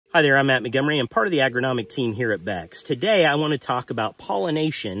Hi there, I'm Matt Montgomery. I'm part of the agronomic team here at Beck's. Today, I want to talk about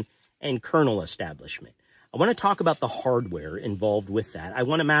pollination and kernel establishment. I want to talk about the hardware involved with that. I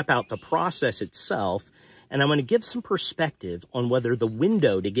want to map out the process itself, and I want to give some perspective on whether the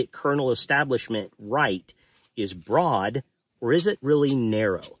window to get kernel establishment right is broad or is it really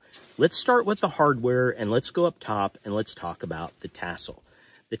narrow. Let's start with the hardware, and let's go up top and let's talk about the tassel.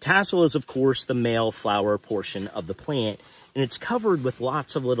 The tassel is, of course, the male flower portion of the plant, and it's covered with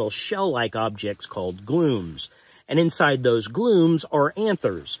lots of little shell-like objects called glumes. And inside those glumes are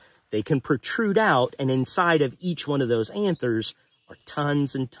anthers. They can protrude out, and inside of each one of those anthers are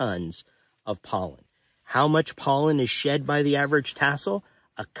tons and tons of pollen. How much pollen is shed by the average tassel?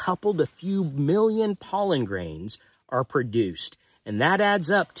 A couple to few million pollen grains are produced, and that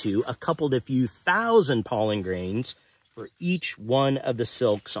adds up to a couple to few thousand pollen grains for each one of the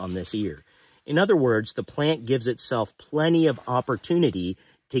silks on this ear. In other words, the plant gives itself plenty of opportunity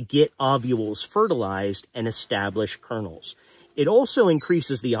to get ovules fertilized and establish kernels. It also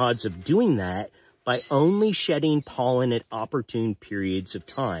increases the odds of doing that by only shedding pollen at opportune periods of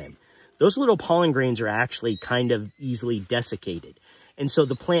time. Those little pollen grains are actually kind of easily desiccated, and so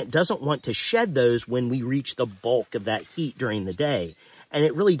the plant doesn't want to shed those when we reach the bulk of that heat during the day. And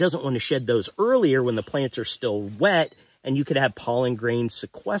it really doesn't want to shed those earlier when the plants are still wet and you could have pollen grains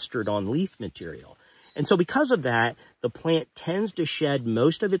sequestered on leaf material. And so because of that, the plant tends to shed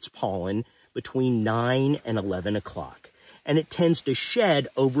most of its pollen between 9 and 11 o'clock. And it tends to shed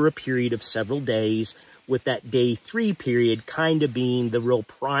over a period of several days, with that day 3 period kind of being the real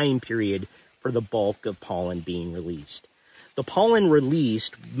prime period for the bulk of pollen being released. The pollen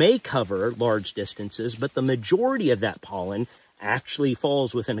released may cover large distances, but the majority of that pollen actually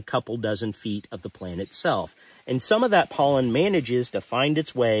falls within a couple dozen feet of the plant itself. And some of that pollen manages to find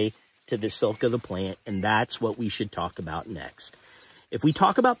its way to the silk of the plant, and that's what we should talk about next. If we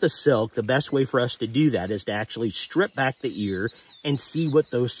talk about the silk, the best way for us to do that is to actually strip back the ear and see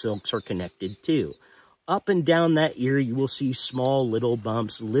what those silks are connected to. Up and down that ear, you will see small little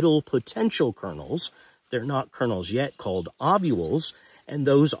bumps, little potential kernels. They're not kernels yet, called ovules, and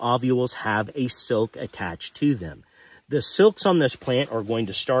those ovules have a silk attached to them. The silks on this plant are going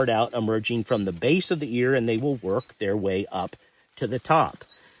to start out emerging from the base of the ear, and they will work their way up to the top.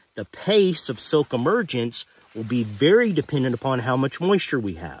 The pace of silk emergence will be very dependent upon how much moisture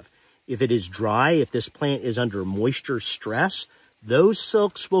we have. If it is dry, if this plant is under moisture stress, those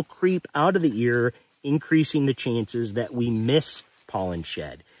silks will creep out of the ear, increasing the chances that we miss pollen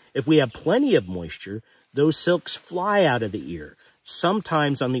shed. If we have plenty of moisture, those silks fly out of the ear,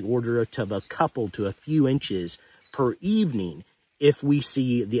 sometimes on the order of a couple to a few inches per evening, if we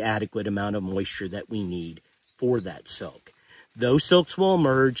see the adequate amount of moisture that we need for that silk. Those silks will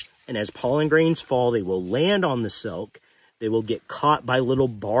emerge, and as pollen grains fall, they will land on the silk. They will get caught by little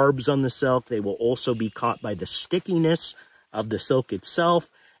barbs on the silk. They will also be caught by the stickiness of the silk itself,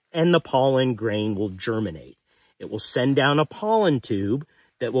 and the pollen grain will germinate. It will send down a pollen tube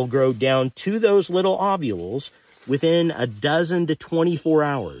that will grow down to those little ovules within a dozen to 24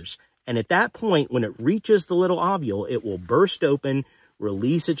 hours. And at that point, when it reaches the little ovule, it will burst open,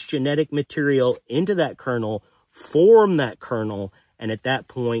 release its genetic material into that kernel, form that kernel, and at that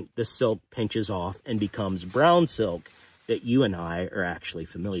point, the silk pinches off and becomes brown silk that you and I are actually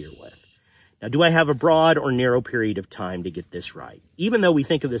familiar with. Now, do I have a broad or narrow period of time to get this right? Even though we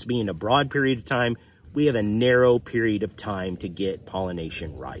think of this being a broad period of time, we have a narrow period of time to get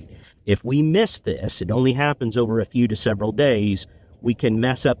pollination right. If we miss this, it only happens over a few to several days, we can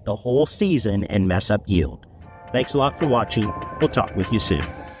mess up the whole season and mess up yield. Thanks a lot for watching. We'll talk with you soon.